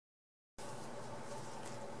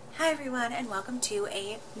Hi everyone, and welcome to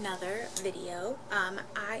another video.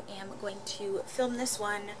 I am going to film this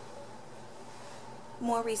one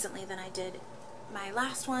more recently than I did my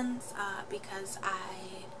last ones because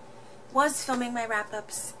I was filming my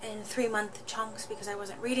wrap-ups in 3-month chunks because I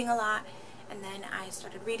wasn't reading a lot, and then I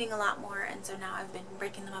started reading a lot more, and so now I've been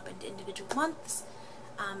breaking them up into individual months,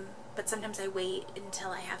 but sometimes I wait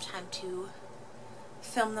until I have time to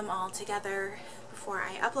film them all together before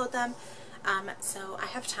I upload them. So I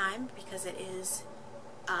have time because it is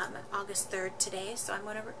August 3rd today, so I'm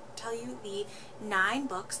going to tell you the 9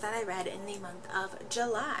 books that I read in the month of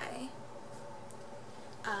July.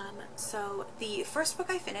 So the first book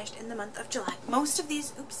I finished in the month of July, most of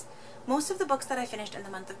the books that I finished in the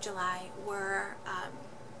month of July were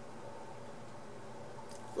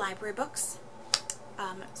library books.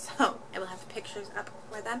 So I will have pictures up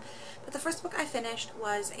for them. But the first book I finished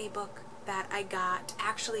was a book that I got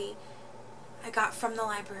from the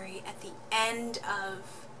library at the end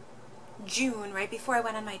of June, right before I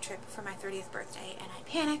went on my trip for my 30th birthday, and I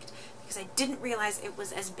panicked because I didn't realize it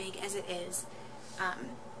was as big as it is.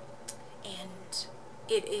 And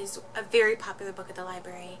it is a very popular book at the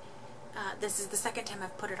library. This is the second time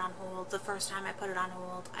I've put it on hold. The first time I put it on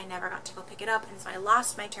hold, I never got to go pick it up, and so I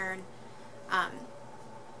lost my turn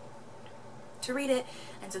to read it,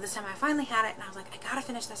 and so this time I finally had it, and I was like, I gotta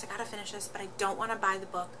finish this, but I don't want to buy the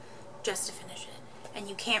book just to finish it. And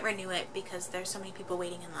you can't renew it because there's so many people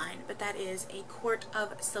waiting in line. But that is A Court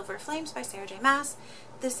of Silver Flames by Sarah J. Maas.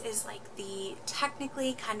 This is like the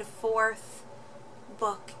technically kind of 4th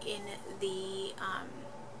book in the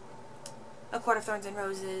A Court of Thorns and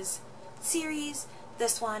Roses series.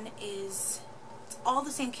 This one is all the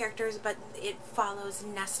same characters, but it follows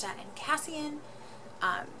Nesta and Cassian.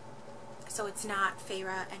 So it's not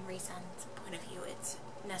Feyre and Rhysand's point of view, it's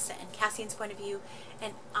Nesta and Cassian's point of view,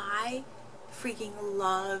 and I freaking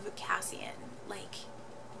love Cassian. Like,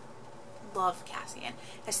 love Cassian.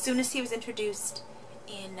 As soon as he was introduced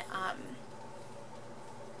in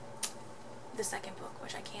the second book,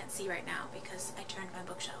 which I can't see right now because I turned my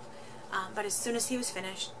bookshelf, but as soon as he was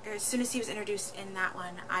finished, or as soon as he was introduced in that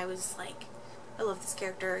one, I was like, I love this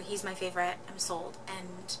character, he's my favorite, I'm sold.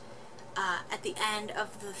 And at the end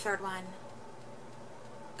of the third one,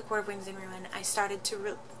 The Court of Wings and Ruin, I started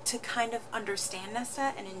to kind of understand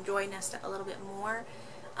Nesta and enjoy Nesta a little bit more,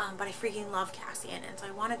 but I freaking love Cassian, and so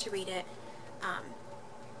I wanted to read it. I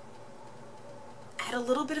had a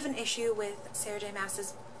little bit of an issue with Sarah J.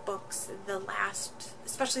 Maas's books,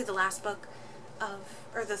 especially the last book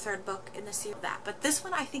or the third book in the series, but this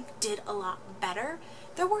one I think did a lot better.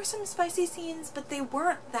 There were some spicy scenes, but they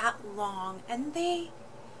weren't that long, and they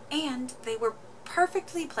were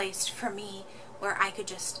perfectly placed for me, where I could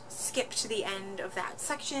just skip to the end of that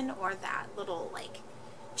section or that little like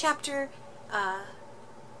chapter,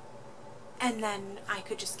 and then I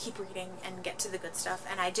could just keep reading and get to the good stuff,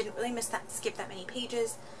 and I didn't really skip that many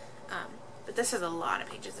pages. But this is a lot of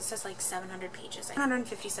pages. This is like 700 pages,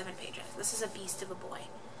 157 pages. This is a beast of a boy.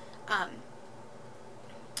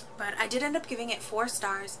 But I did end up giving it 4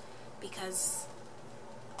 stars because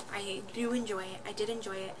I do enjoy it. I did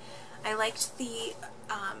enjoy it. I liked the,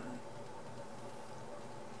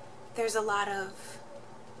 there's a lot of,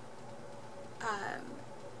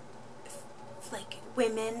 like,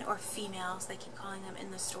 women or females, they keep calling them in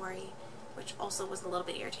the story, which also was a little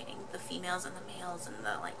bit irritating. The females and the males and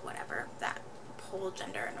the, like, whatever, that whole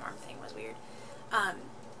gender norm thing was weird.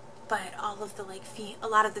 But all of the, like, a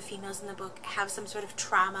lot of the females in the book have some sort of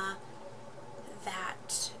trauma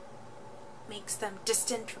that makes them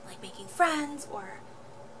distant from, like, making friends, or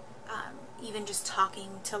even just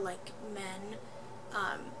talking to, like, men,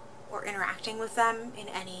 or interacting with them in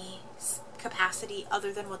any capacity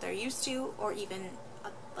other than what they're used to, or even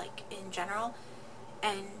like in general,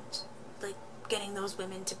 and like getting those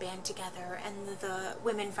women to band together, and the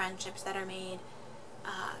women friendships that are made,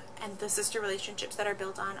 and the sister relationships that are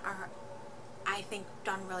built on are, I think,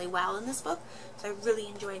 done really well in this book. So I really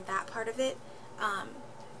enjoyed that part of it,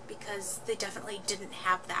 because they definitely didn't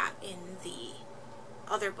have that in the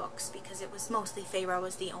other books, because it was mostly Feyre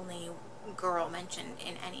was the only girl mentioned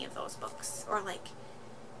in any of those books, or like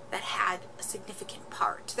that had a significant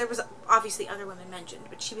part. There was obviously other women mentioned,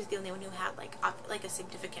 but she was the only one who had like a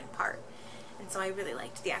significant part. And so I really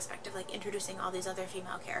liked the aspect of like introducing all these other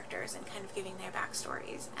female characters and kind of giving their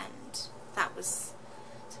backstories, and that was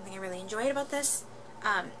something I really enjoyed about this.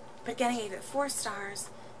 But again, I gave it 4 stars.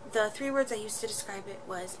 The 3 words I used to describe it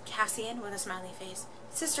was Cassian with a smiley face,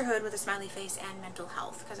 sisterhood with a smiley face, and mental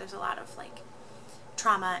health, because there's a lot of like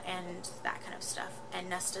trauma and that kind of stuff, and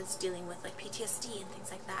Nesta's dealing with like PTSD and things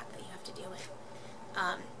like that that you have to deal with.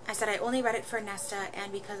 I said I only read it for Nesta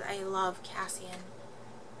and because I love Cassian.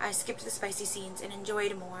 I skipped the spicy scenes and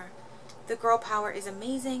enjoyed more. The girl power is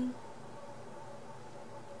amazing.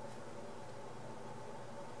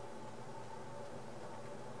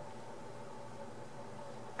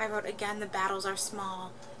 I wrote, again, the battles are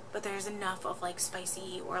small, but there's enough of, like,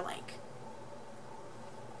 spicy or, like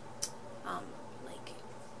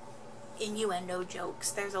innuendo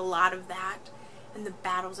jokes. There's a lot of that, and the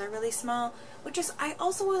battles are really small, which is, I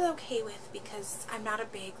also was okay with, because I'm not a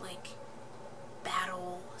big, like,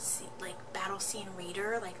 battle scene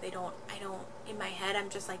reader. Like, I don't, in my head,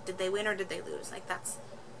 I'm just like, did they win or did they lose? Like, that's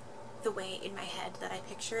the way in my head that I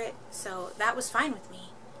picture it, so that was fine with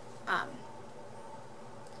me.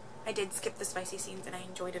 I did skip the spicy scenes and I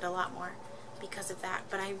enjoyed it a lot more because of that,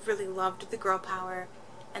 but I really loved the girl power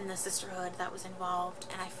and the sisterhood that was involved,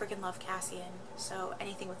 and I freaking love Cassian, so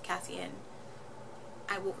anything with Cassian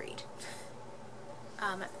I will read.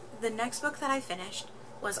 The next book that I finished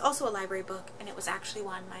was also a library book, and it was actually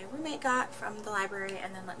one my roommate got from the library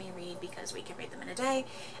and then let me read because we can read them in a day,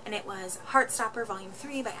 and it was Heartstopper Volume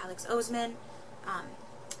 3 by Alex Oseman,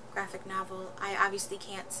 graphic novel. I obviously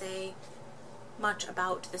can't say much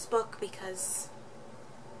about this book because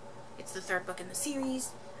it's the third book in the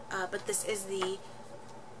series, but this is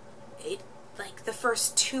like the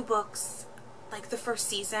first two books, like the first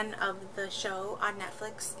season of the show on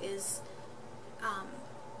Netflix is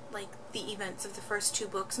like the events of the first two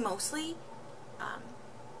books mostly.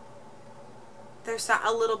 There's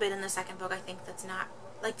a little bit in the second book, I think, that's not,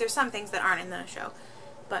 like, there's some things that aren't in the show,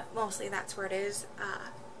 but mostly that's where it is.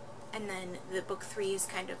 And then the book 3 is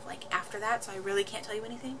kind of like after that, so I really can't tell you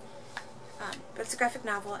anything. But it's a graphic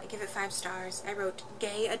novel. I give it 5 stars. I wrote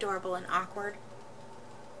gay, adorable, and awkward.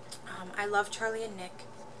 I love Charlie and Nick.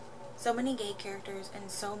 So many gay characters and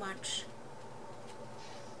so much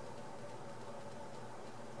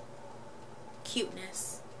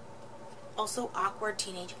cuteness. Also awkward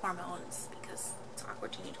teenage hormones, because it's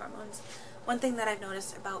awkward teenage hormones. One thing that I've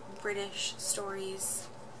noticed about British stories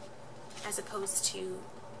as opposed to,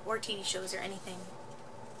 or TV shows or anything,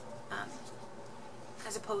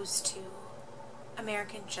 as opposed to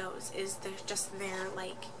American shows, is there's just their,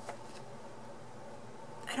 like,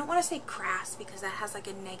 I don't want to say crass because that has like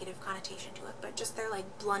a negative connotation to it, but just their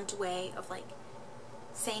like blunt way of like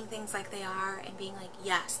saying things like they are and being like,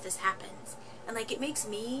 yes, this happens. And like it makes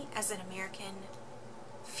me as an American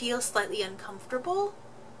feel slightly uncomfortable.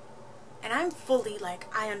 And I'm fully like,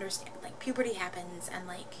 I understand, like puberty happens and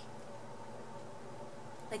like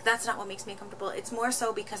that's not what makes me uncomfortable. It's more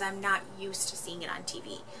so because I'm not used to seeing it on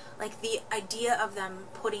TV. Like the idea of them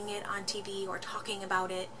putting it on TV or talking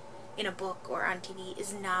about it in a book or on TV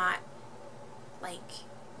is not like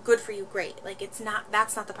good for you, great. Like it's not,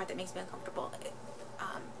 that's not the part that makes me uncomfortable.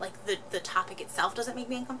 Like the topic itself doesn't make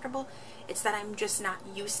me uncomfortable. It's that I'm just not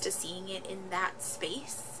used to seeing it in that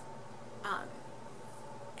space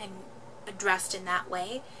and addressed in that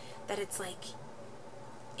way, that it's like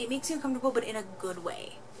it makes me uncomfortable, but in a good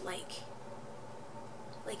way. Like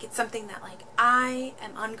it's something that like I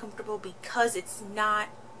am uncomfortable because it's not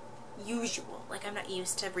usual. Like I'm not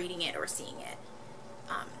used to reading it or seeing it.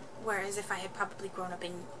 Whereas if I had probably grown up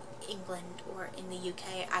in England or in the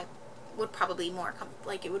UK, I would probably more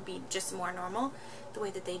like it would be just more normal the way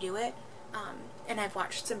that they do it. And I've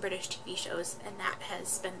watched some British TV shows, and that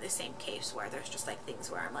has been the same case where there's just like things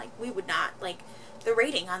where I'm like, we would not, like the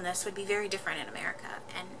rating on this would be very different in America,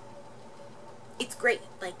 and it's great.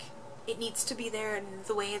 Like it needs to be there, and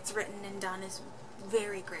the way it's written and done is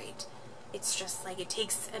very great. It's just like it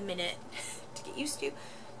takes a minute to get used to.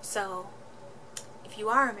 So if you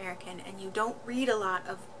are American and you don't read a lot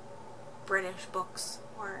of British books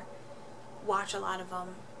or watch a lot of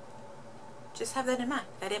them, just have that in mind,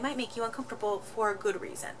 that it might make you uncomfortable for a good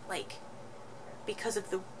reason, like because of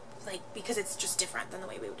the, like because it's just different than the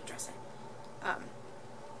way we would address it.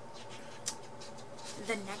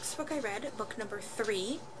 The next book I read, book number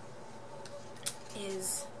 3,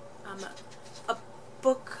 is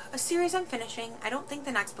a series I'm finishing. I don't think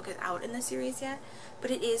the next book is out in the series yet,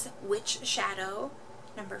 but it is Witch Shadow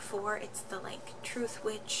number 4. It's the like Truth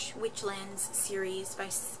Witch, Witchlands series by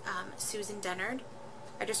Susan Dennard.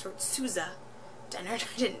 I just wrote Sousa Dennard.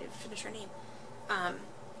 I didn't finish her name.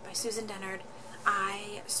 By Susan Dennard.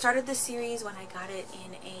 I started this series when I got it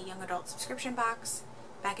in a young adult subscription box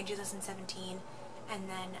back in 2017, and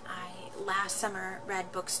then I last summer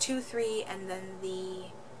read books 2, 3, and then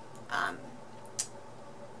the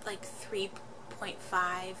like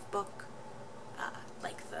 3.5 book,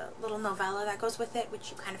 like the little novella that goes with it, which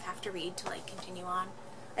you kind of have to read to like continue on.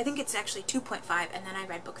 I think it's actually 2.5, and then I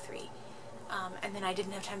read book 3. and then I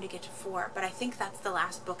didn't have time to get to 4, but I think that's the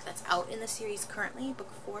last book that's out in the series currently,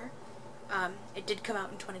 book 4. It did come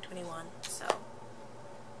out in 2021, so,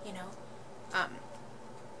 you know,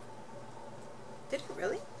 did it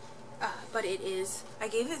really? But it is, I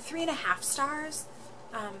gave it 3.5 stars,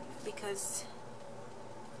 because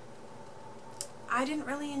I didn't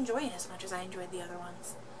really enjoy it as much as I enjoyed the other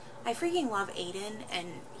ones. I freaking love Aiden,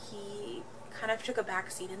 and he kind of took a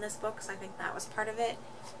back seat in this book, so I think that was part of it.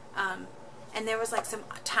 And there was like some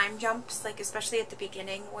time jumps, like especially at the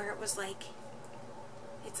beginning, where it was like,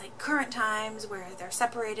 it's like current times where they're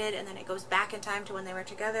separated, and then it goes back in time to when they were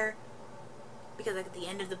together, because like at the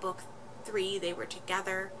end of the book 3 they were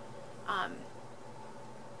together.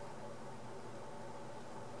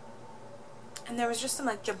 And there was just some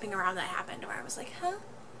like jumping around that happened where I was like, huh?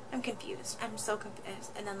 I'm confused. I'm so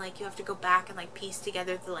confused. And then like you have to go back and like piece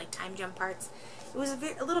together the like time jump parts. It was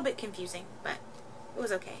a little bit confusing, but it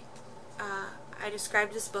was okay. I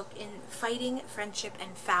described this book in fighting, friendship,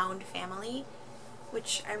 and found family,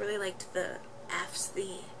 which I really liked the F's,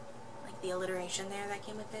 the alliteration there that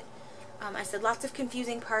came with it. I said lots of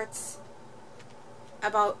confusing parts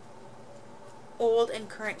about old and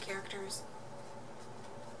current characters.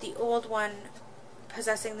 The old one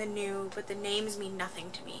possessing the new, but the names mean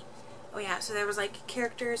nothing to me. Oh yeah, so there was like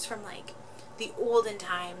characters from like the olden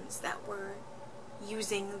times that were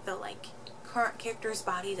using the like current characters'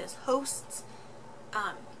 bodies as hosts.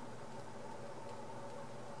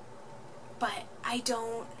 But I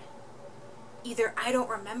don't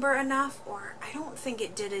remember enough, or I don't think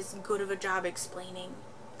it did as good of a job explaining,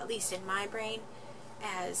 at least in my brain,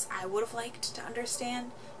 as I would have liked to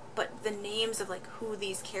understand. But the names of like who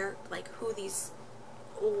these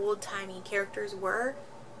old-timey characters were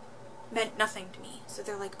meant nothing to me. So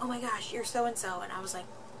they're like, oh my gosh, you're so-and-so, and I was like,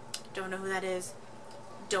 don't know who that is,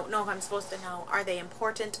 don't know if I'm supposed to know. Are they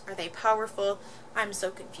important? Are they powerful? I'm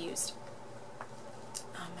so confused.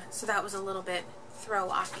 So that was a little bit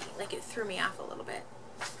throw-offy, like it threw me off a little bit.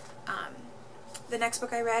 The next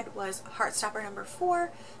book I read was Heartstopper number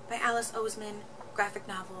 4 by Alice Oseman, graphic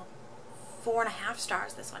novel. 4.5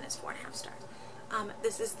 stars. This one is 4.5 stars.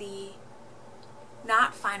 This is the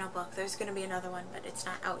not final book. There's going to be another one, but it's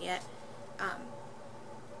not out yet.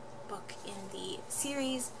 Book in the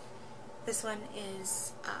series. This one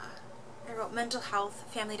is, I wrote mental health,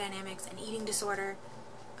 family dynamics, and eating disorder.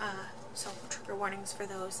 So trigger warnings for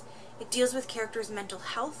those. It deals with characters' mental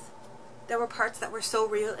health. There were parts that were so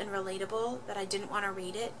real and relatable that I didn't want to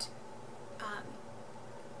read it.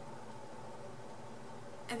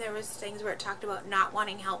 And there was things where it talked about not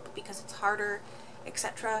wanting help because it's harder,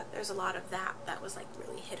 etc. There's a lot of that was like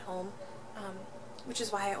really hit home, which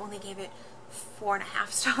is why I only gave it 4.5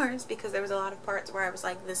 stars, because there was a lot of parts where I was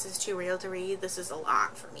like, this is too real to read, this is a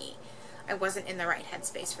lot for me. I wasn't in the right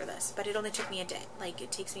headspace for this, but it only took me a day. Like,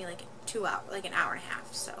 it takes me like 2 hours, like an hour and a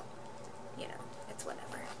half, so, you know, it's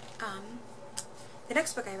whatever. The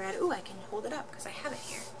next book I read, ooh, I can hold it up because I have it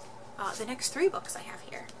here. The next 3 books I have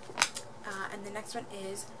here. And the next one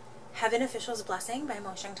is Heaven Official's Blessing by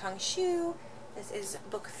Mo Shang-Tong Xu. This is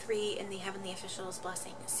book 3 in the Heavenly Official's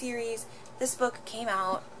Blessing series. This book came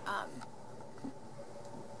out,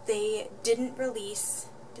 they didn't release,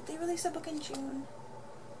 did they release a book in June?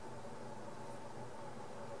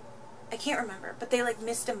 I can't remember, but they like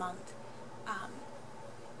missed a month,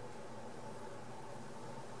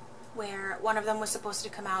 where one of them was supposed to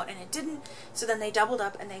come out and it didn't, so then they doubled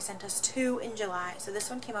up and they sent us 2 in July. So this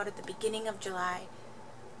one came out at the beginning of July,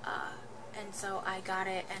 and so I got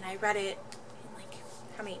it and I read it in like,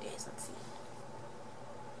 how many days? Let's see.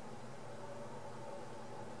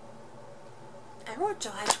 I wrote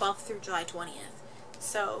July 12th through July 20th,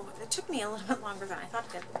 so it took me a little bit longer than I thought.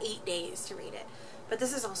 It took 8 days to read it. But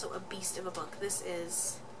this is also a beast of a book. This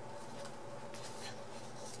is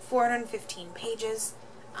 415 pages.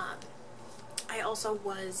 I also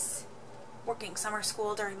was working summer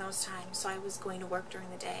school during those times, so I was going to work during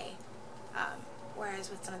the day, whereas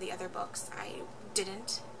with some of the other books I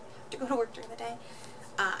didn't have to go to work during the day.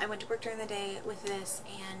 I went to work during the day with this,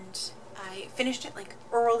 and I finished it like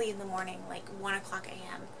early in the morning, like 1 o'clock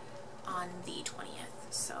a.m. on the 20th,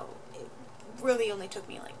 so it really only took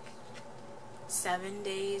me like 7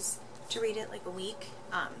 days to read it, like a week.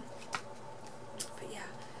 But yeah,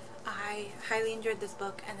 I highly enjoyed this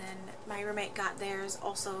book, and then my roommate got theirs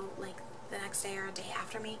also like the next day or a day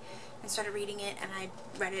after me and started reading it, and I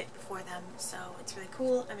read it before them, so it's really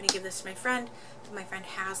cool. I'm going to give this to my friend, but my friend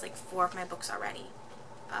has like 4 of my books already,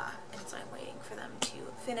 and so I'm waiting for them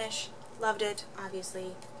to finish. Loved it,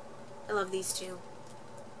 obviously. I love these 2.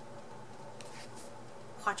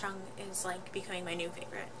 Hua Cheng is like becoming my new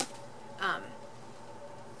favorite.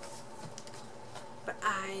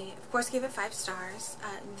 I, of course, gave it 5 stars.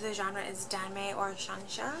 The genre is danmei or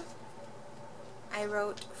shansha. I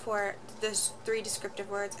wrote, for those 3 descriptive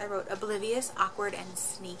words, I wrote oblivious, awkward, and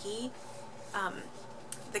sneaky.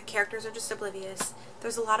 The characters are just oblivious.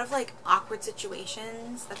 There's a lot of, like, awkward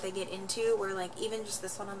situations that they get into where, like, even just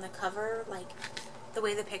this one on the cover, like, the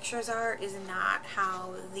way the pictures are is not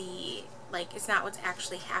how the, like, it's not what's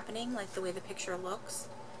actually happening, like, the way the picture looks.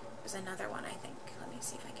 There's another one, I think. Let me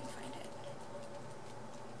see if I can find it.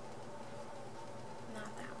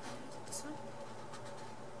 Not that one. Is it this one?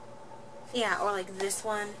 Yeah, or, like, this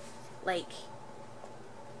one. Like,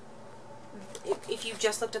 if you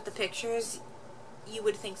just looked at the pictures, you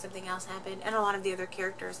would think something else happened, and a lot of the other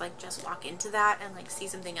characters, like, just walk into that and, like, see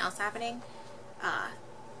something else happening.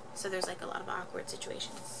 So there's, like, a lot of awkward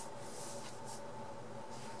situations.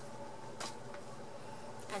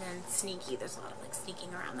 And then sneaky, there's a lot of, like,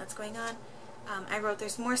 sneaking around that's going on. I wrote,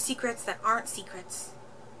 there's more secrets that aren't secrets.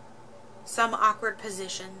 Some awkward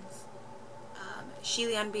positions. Shi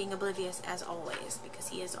Lian being oblivious as always, because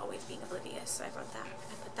he is always being oblivious, so I wrote that.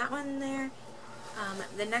 I put that one in there.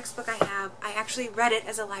 The next book I have, I actually read it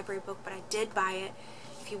as a library book, but I did buy it.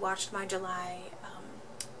 If you watched my July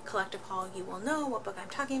collective haul, you will know what book I'm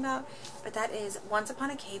talking about. But that is Once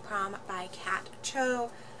Upon a K-Prom by Kat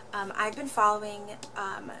Cho. I've been following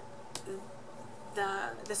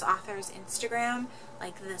this author's Instagram,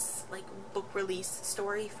 like this like book release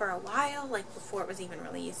story for a while, like before it was even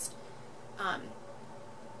released.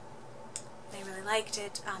 I really liked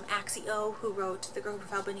it. Axio, who wrote The Girl Who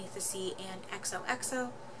Fell Beneath the Sea and XOXO,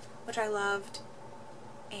 which I loved,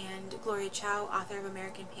 and Gloria Chow, author of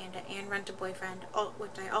American Panda and Rent a Boyfriend,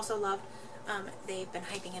 which I also loved. They've been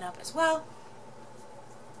hyping it up as well.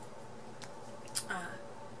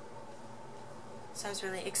 So I was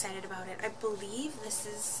really excited about it. I believe this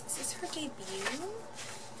is her debut?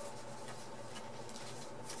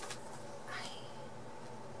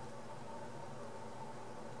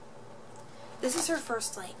 This is her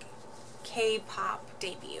first, like, K-pop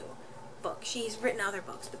debut book. She's written other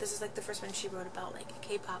books, but this is, like, the first one she wrote about, like, a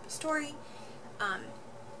K-pop story.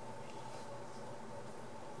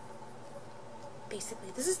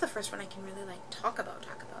 Basically, this is the first one I can really, like, talk about.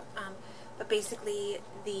 But basically,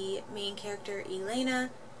 the main character,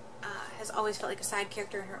 Elena, has always felt like a side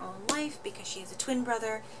character in her own life because she has a twin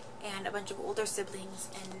brother and a bunch of older siblings,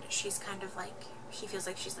 and she's kind of, like, she feels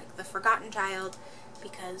like she's, like, the forgotten child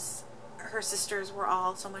because her sisters were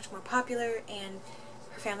all so much more popular, and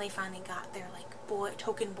her family finally got their, like,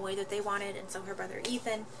 token boy that they wanted, and so her brother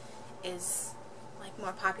Ethan is, like,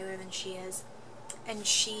 more popular than she is, and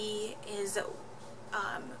she is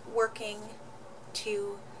working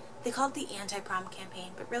to, they call it the anti-prom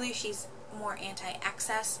campaign, but really she's more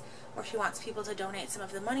anti-excess, where she wants people to donate some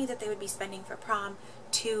of the money that they would be spending for prom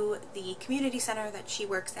to the community center that she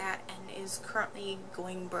works at and is currently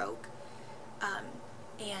going broke.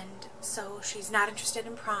 And so she's not interested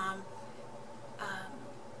in prom,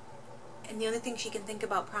 and the only thing she can think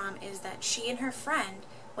about prom is that she and her friend,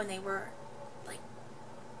 when they were like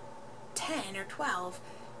 10 or 12,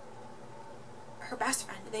 her best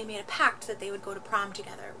friend, they made a pact that they would go to prom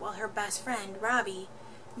together. Well, her best friend, Robbie,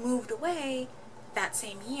 moved away that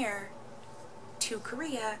same year to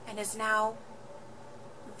Korea and is now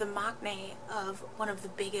the maknae of one of the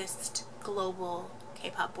biggest global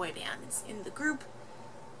K-pop boy bands in the group,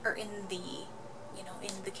 or in the, you know,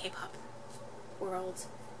 in the K-pop world.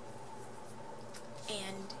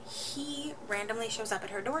 And he randomly shows up at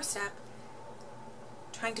her doorstep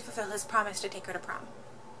trying to fulfill his promise to take her to prom.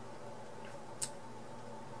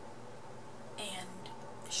 And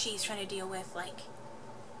she's trying to deal with, like,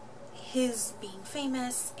 his being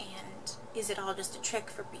famous, and is it all just a trick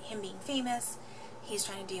for him being famous? He's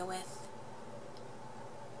trying to deal with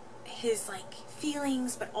his, like,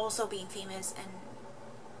 feelings, but also being famous, and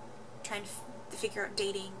trying to figure out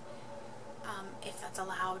dating, if that's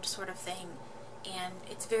allowed, sort of thing. And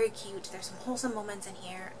it's very cute. There's some wholesome moments in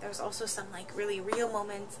here. There's also some, like, really real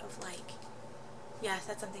moments of, like, yes,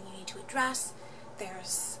 that's something you need to address.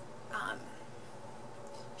 There's,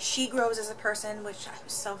 she grows as a person, which I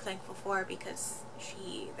was so thankful for, because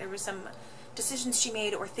there was some decisions she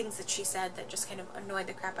made or things that she said that just kind of annoyed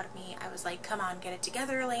the crap out of me. I was like, come on, get it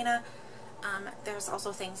together, Elena. There's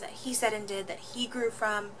also things that he said and did that he grew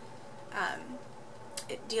from.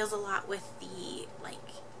 It deals a lot with the, like,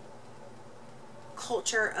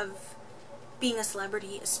 culture of being a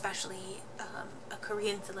celebrity, especially a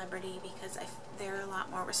Korean celebrity, because they're a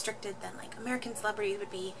lot more restricted than, like, American celebrities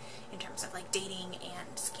would be in terms of, like, dating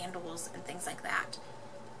and scandals and things like that.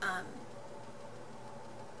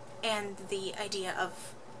 And the idea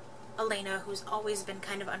of Elena, who's always been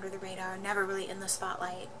kind of under the radar, never really in the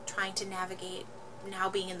spotlight, trying to navigate now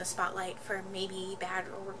being in the spotlight for maybe bad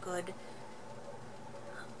or good.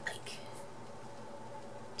 Like,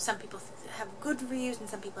 some people have good reviews and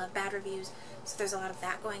some people have bad reviews, so there's a lot of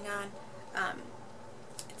that going on.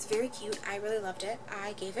 It's very cute. I really loved it.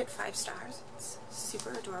 I gave it 5 stars. It's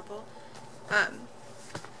super adorable.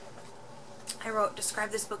 I wrote, describe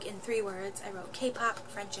this book in 3 words. I wrote K-pop,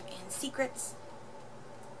 friendship, and secrets.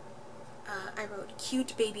 I wrote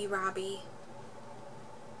cute baby Robbie,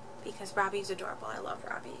 because Robbie's adorable. I love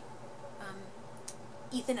Robbie.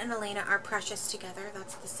 Ethan and Elena are precious together.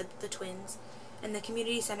 That's the twins. And the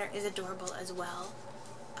community center is adorable as well.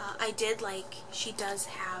 I did like, she does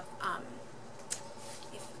have,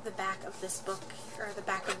 if the back of this book, or the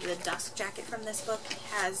back of the dust jacket from this book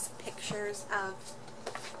has pictures of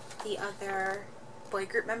the other boy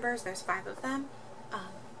group members. There's 5 of them.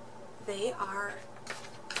 They are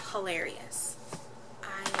hilarious.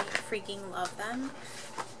 I freaking love them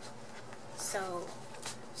so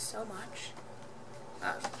much.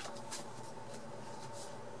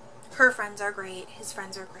 Her friends are great. His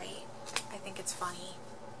friends are great. I think it's funny.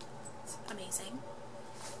 It's amazing.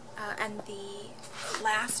 And the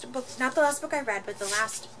last book, not the last book I read, but the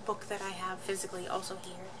last book that I have physically also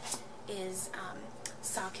here is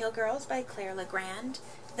Sawkill Girls by Claire Legrand.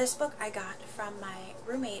 This book I got from my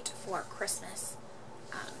roommate for Christmas,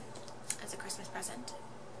 as a Christmas present.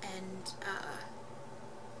 And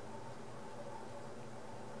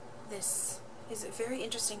this is a very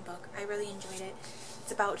interesting book. I really enjoyed it.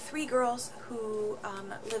 It's about 3 girls who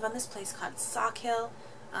live on this place called Sawkill.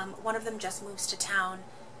 One of them just moves to town,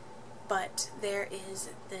 but there is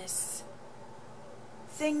this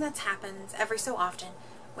thing that happens every so often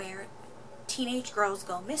where teenage girls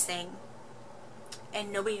go missing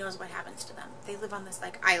and nobody knows what happens to them. They live on this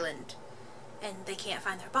like island and they can't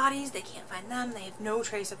find their bodies, they can't find them, they have no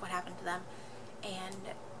trace of what happened to them.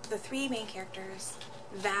 And the 3 main characters,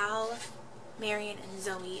 Val, Marion, and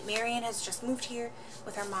Zoe. Marion has just moved here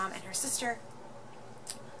with her mom and her sister.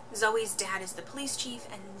 Zoe's dad is the police chief,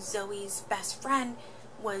 and Zoe's best friend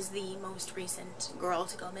was the most recent girl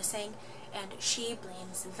to go missing, and she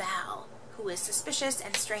blames Val, who is suspicious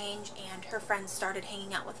and strange, and her friends started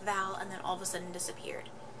hanging out with Val and then all of a sudden disappeared.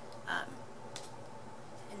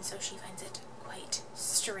 And so she finds it quite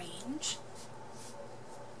strange.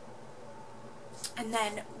 And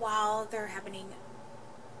then while they're happening,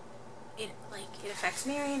 it affects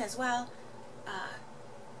Marion as well.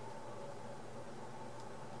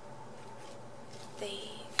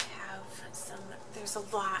 There's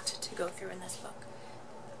a lot to go through in this book.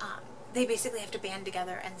 They basically have to band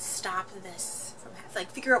together and stop this from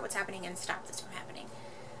figure out what's happening and stop this from happening.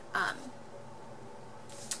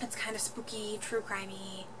 It's kind of spooky, true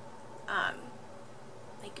crimey,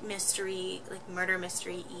 like mystery, like murder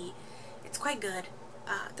mystery-y. It's quite good.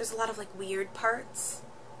 There's a lot of like weird parts,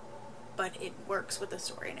 but it works with the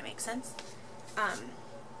story and it makes sense.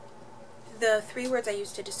 The 3 words I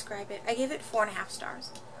used to describe it, I gave it 4.5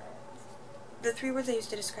 stars. The 3 words I used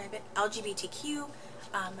to describe it, LGBTQ.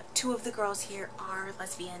 2 of the girls here are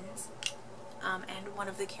lesbians, and one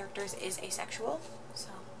of the characters is asexual, so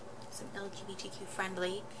some LGBTQ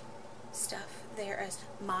friendly stuff. There is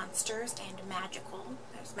monsters and magical.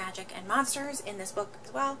 There's magic and monsters in this book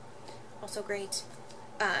as well. Also great.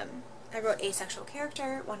 I wrote asexual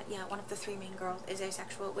character. One of the 3 main girls is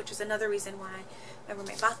asexual, which is another reason why my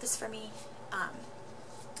roommate bought this for me,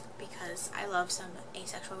 because I love some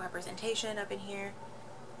asexual representation up in here.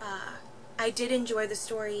 I did enjoy the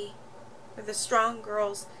story of the strong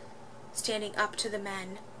girls standing up to the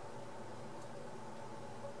men.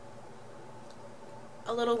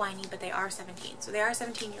 A little whiny, but they are 17. So they are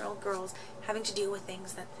 17-year-old girls having to deal with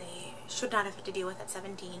things that they should not have to deal with at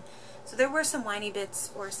 17. So there were some whiny bits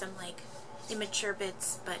or some like immature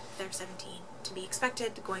bits, but they're 17, to be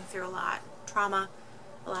expected, going through a lot, trauma,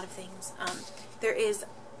 a lot of things. There is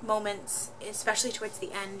moments, especially towards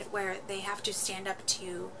the end, where they have to stand up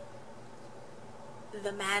to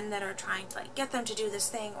the men that are trying to like get them to do this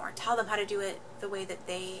thing or tell them how to do it the way that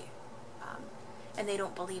they and they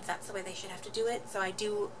don't believe that's the way they should have to do it. So I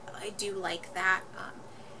do like that.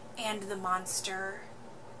 And the monster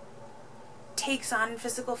takes on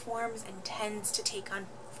physical forms and tends to take on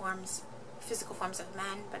physical forms of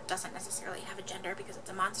men, but doesn't necessarily have a gender because it's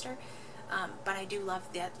a monster. But I do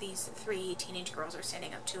love that these 3 teenage girls are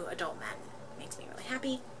standing up to adult men. It makes me really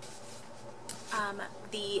happy.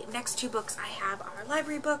 The next 2 books I have are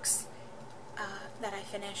library books that I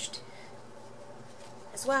finished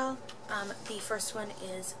as well. The first one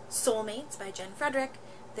is Soulmates by Jen Frederick.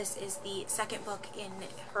 This is the 2nd book in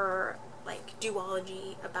her like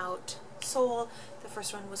duology about Seoul. The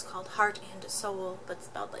first one was called Heart and Soul, but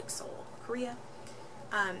spelled like Seoul, Korea.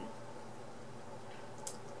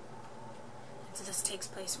 So this takes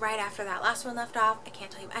place right after that last one left off. I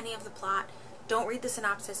can't tell you any of the plot. Don't read the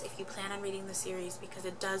synopsis if you plan on reading the series, because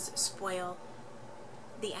it does spoil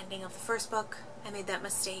the ending of the first book. I made that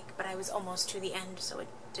mistake, but I was almost to the end, so it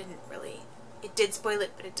did spoil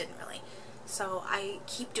it, but it didn't really. So I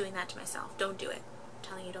keep doing that to myself. Don't do it. I'm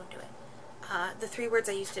telling you, don't do it. The 3 words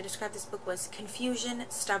I used to describe this book was confusion,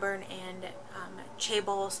 stubborn, and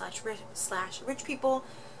chaebol / rich people,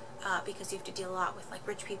 because you have to deal a lot with like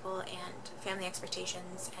rich people and family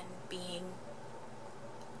expectations and being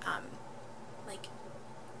like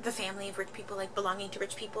the family of rich people, like belonging to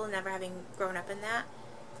rich people and never having grown up in that.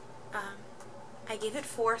 I gave it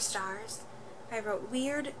 4 stars. I wrote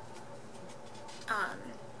weird. I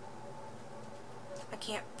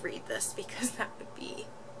can't read this because that would be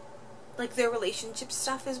like their relationship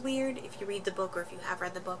stuff is weird. If you read the book, or if you have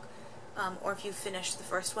read the book, or if you finished the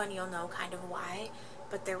first one, you'll know kind of why.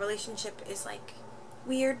 But their relationship is like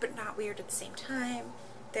weird, but not weird at the same time.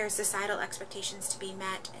 There's societal expectations to be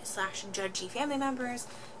met / judgy family members,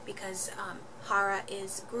 because Hara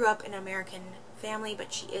grew up in an American family,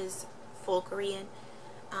 but she is full Korean.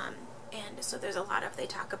 And so there's a lot of, they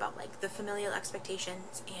talk about like the familial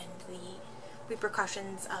expectations and the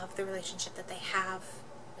repercussions of the relationship that they have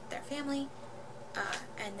with their family.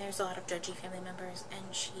 And there's a lot of judgy family members,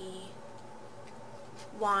 and she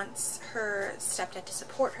wants her stepdad to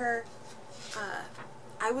support her.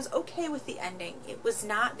 I was okay with the ending. It was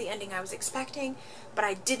not the ending I was expecting, but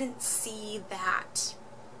I didn't see that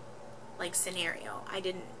like scenario. I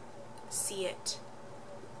didn't see it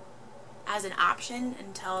as an option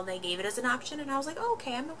until they gave it as an option, and I was like, oh,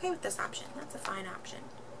 okay, I'm okay with this option. That's a fine option.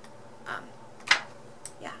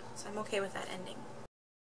 Yeah, so I'm okay with that ending.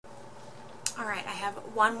 Alright, I have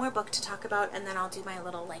one more book to talk about, and then I'll do my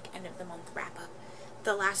little like end of the month wrap up.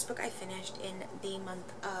 The last book I finished in the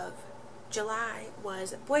month of July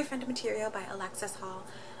was Boyfriend Material by Alexis Hall.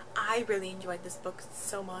 I really enjoyed this book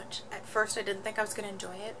so much. At first I didn't think I was going to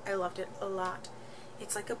enjoy it. I loved it a lot.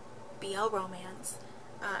 It's like a BL romance.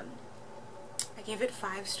 I gave it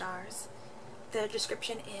 5 stars. The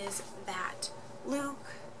description is that Luke,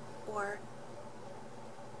 or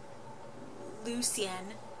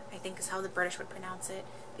Lucien, I think is how the British would pronounce it,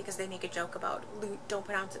 because they make a joke about don't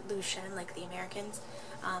pronounce it Lucien like the Americans,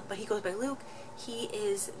 but he goes by Luke. He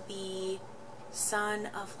is the son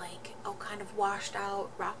of like a kind of washed out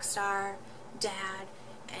rock star dad,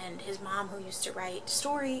 and his mom, who used to write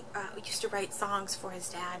songs for his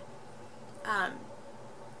dad. And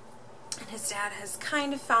his dad has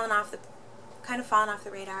kind of fallen off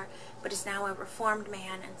the radar, but is now a reformed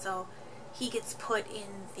man, and so he gets put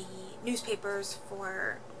in the newspapers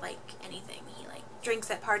for like anything. He like drinks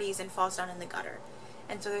at parties and falls down in the gutter,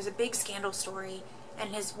 and so there's a big scandal story.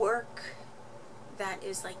 And his work that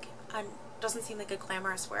is like doesn't seem like a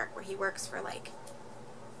glamorous work, where he works for like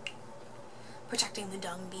protecting the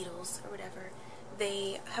dung beetles or whatever.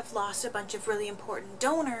 They have lost a bunch of really important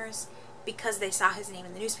donors because they saw his name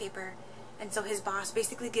in the newspaper, and so his boss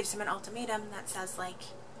basically gives him an ultimatum that says like,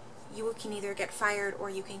 you can either get fired or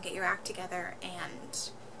you can get your act together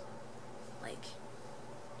and like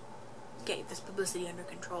get this publicity under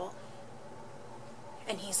control.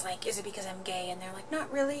 And he's like, is it because I'm gay? And they're like,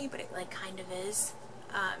 not really, but it like kind of is.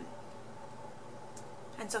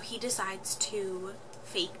 And so he decides to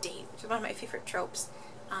fake date, which is one of my favorite tropes,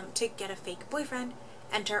 to get a fake boyfriend.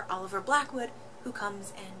 Enter Oliver Blackwood, who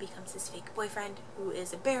comes and becomes his fake boyfriend, who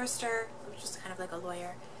is a barrister, which is kind of like a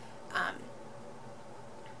lawyer.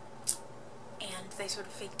 And they sort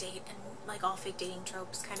of fake date, and like all fake dating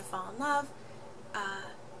tropes, kind of fall in love.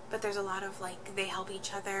 But there's a lot of like, they help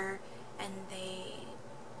each other, and they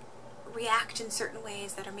react in certain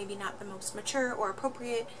ways that are maybe not the most mature or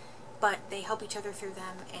appropriate, but they help each other through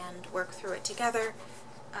them and work through it together.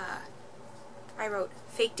 I wrote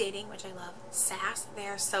fake dating, which I love. Sass, they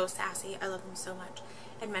are so sassy. I love them so much.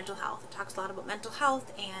 And mental health. It talks a lot about mental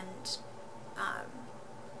health and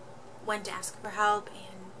when to ask for help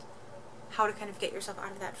and how to kind of get yourself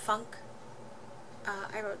out of that funk.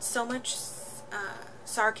 I wrote so much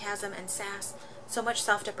sarcasm and sass, so much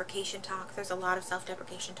self-deprecation talk. There's a lot of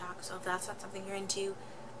self-deprecation talk, so if that's not something you're into,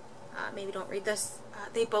 maybe don't read this.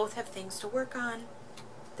 They both have things to work on.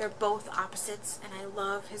 They're both opposites, and I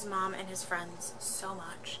love his mom and his friends so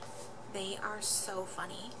much. They are so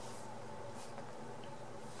funny.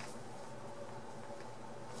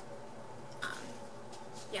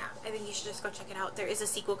 Yeah, I think you should just go check it out. There is a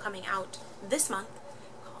sequel coming out this month,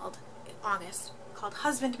 August, called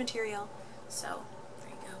Husband Material. So, there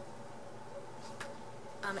you go.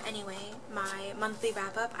 Anyway, my monthly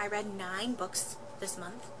wrap-up, I read 9 books this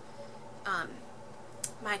month.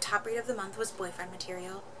 My top read of the month was Boyfriend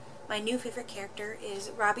Material. My new favorite character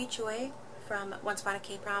is Robbie Choi from Once Upon a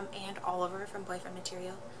K-Prom and Oliver from Boyfriend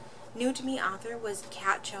Material. New to me author was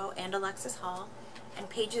Kat Cho and Alexis Hall. And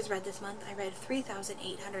pages read this month, I read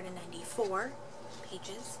 3,894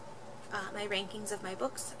 pages. My rankings of my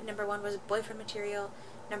books, number 1 was Boyfriend Material,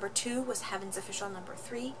 number 2 was Heaven's Official number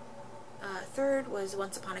 3, 3rd was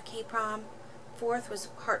Once Upon a K-Prom, 4th was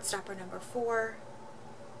Heartstopper number 4,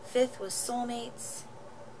 5th was Soulmates,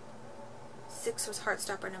 6th was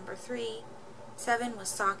Heartstopper number 3, 7 was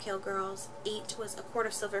Sawkill Girls, 8 was A Court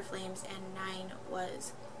of Silver Flames, and 9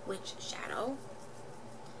 was Witch Shadow.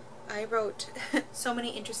 I wrote so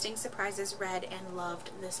many interesting surprises read and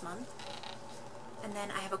loved this month. And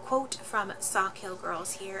then I have a quote from Sawkill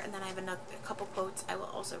Girls here, and then I have a couple quotes I will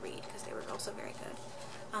also read because they were also very good.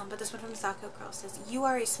 But this one from Sawkill Girls says, "You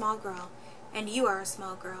are a small girl, and you are a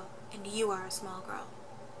small girl, and you are a small girl.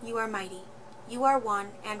 You are mighty. You are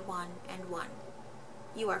one and one and one.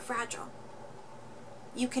 You are fragile.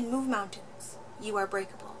 You can move mountains. You are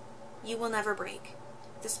breakable. You will never break.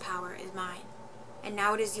 This power is mine. And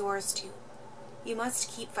now it is yours too. You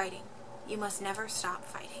must keep fighting. You must never stop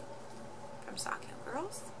fighting." From Sawkill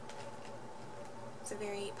Girls. It's a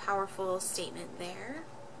very powerful statement there.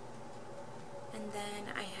 And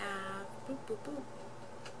then I have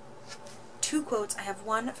 2 quotes. I have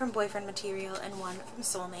one from Boyfriend Material and one from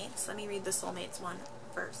Soulmates. Let me read the Soulmates one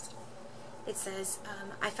first. It says,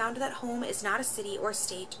 "I found that home is not a city or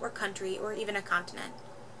state or country or even a continent.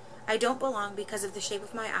 I don't belong because of the shape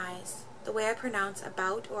of my eyes, the way I pronounce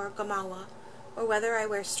about or gamawa, or whether I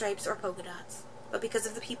wear stripes or polka dots, but because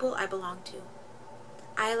of the people I belong to.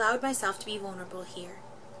 I allowed myself to be vulnerable here,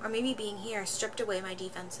 or maybe being here stripped away my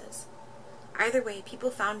defenses. Either way,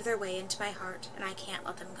 people found their way into my heart, and I can't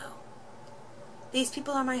let them go. These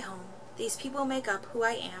people are my home. These people make up who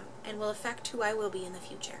I am and will affect who I will be in the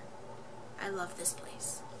future. I love this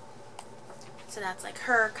place." So that's like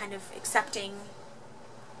her kind of accepting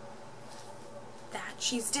that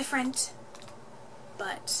she's different,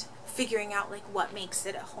 but figuring out like what makes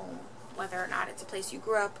it a home, whether or not it's a place you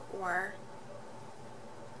grew up or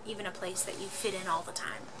even a place that you fit in all the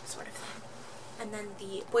time, sort of thing. And then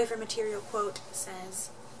the Boyfriend Material quote says,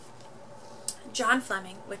 "John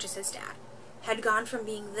Fleming," which is his dad, "had gone from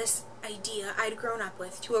being this idea I'd grown up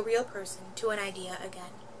with to a real person to an idea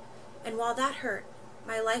again. And while that hurt,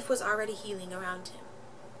 my life was already healing around him.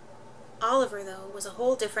 Oliver, though, was a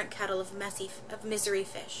whole different kettle of misery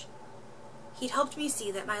fish. He'd helped me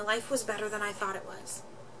see that my life was better than I thought it was,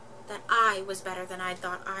 that I was better than I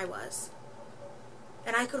thought I was.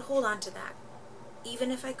 And I could hold on to that,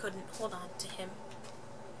 even if I couldn't hold on to him."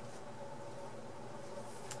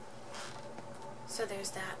 So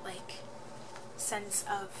there's that, like, sense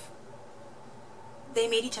of they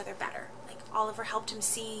made each other better. Like, Oliver helped him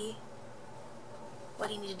see what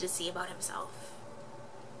he needed to see about himself.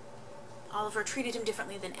 Oliver treated him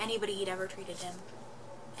differently than anybody he'd ever treated him,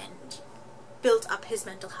 and built up his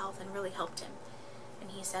mental health and really helped him.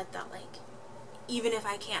 And he said that, like, even if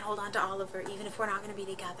I can't hold on to Oliver, even if we're not going to be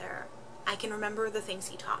together, I can remember the things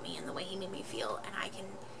he taught me and the way he made me feel, and I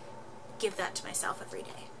can give that to myself every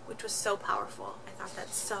day, which was so powerful. I thought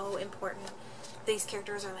that's so important. These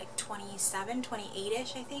characters are like 27,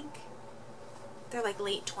 28-ish, I think. They're like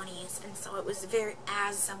late 20s, and so it was very,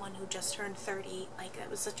 as someone who just turned 30, like, it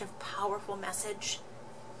was such a powerful message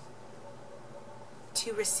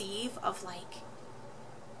to receive of, like,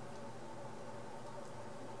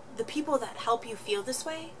 the people that help you feel this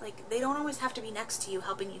way, like, they don't always have to be next to you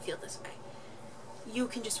helping you feel this way. You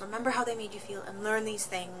can just remember how they made you feel and learn these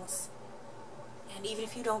things, and even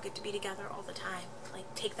if you don't get to be together all the time,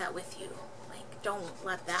 like, take that with you. Like, don't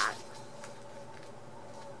let that...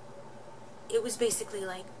 It was basically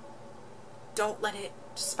like, don't let it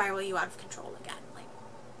spiral you out of control again. Like,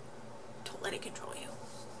 don't let it control you.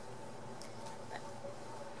 But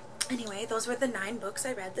anyway, those were the 9 books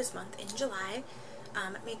I read this month in July.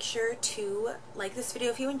 Make sure to like this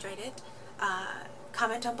video if you enjoyed it.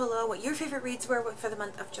 Comment down below what your favorite reads were for the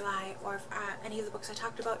month of July, or if, any of the books I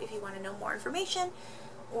talked about if you want to know more information,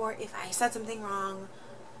 or if I said something wrong.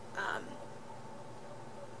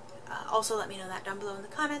 Also let me know that down below in the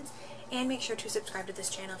comments, and make sure to subscribe to this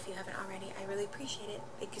channel if you haven't already. I really appreciate it.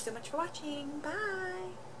 Thank you so much for watching.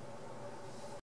 Bye!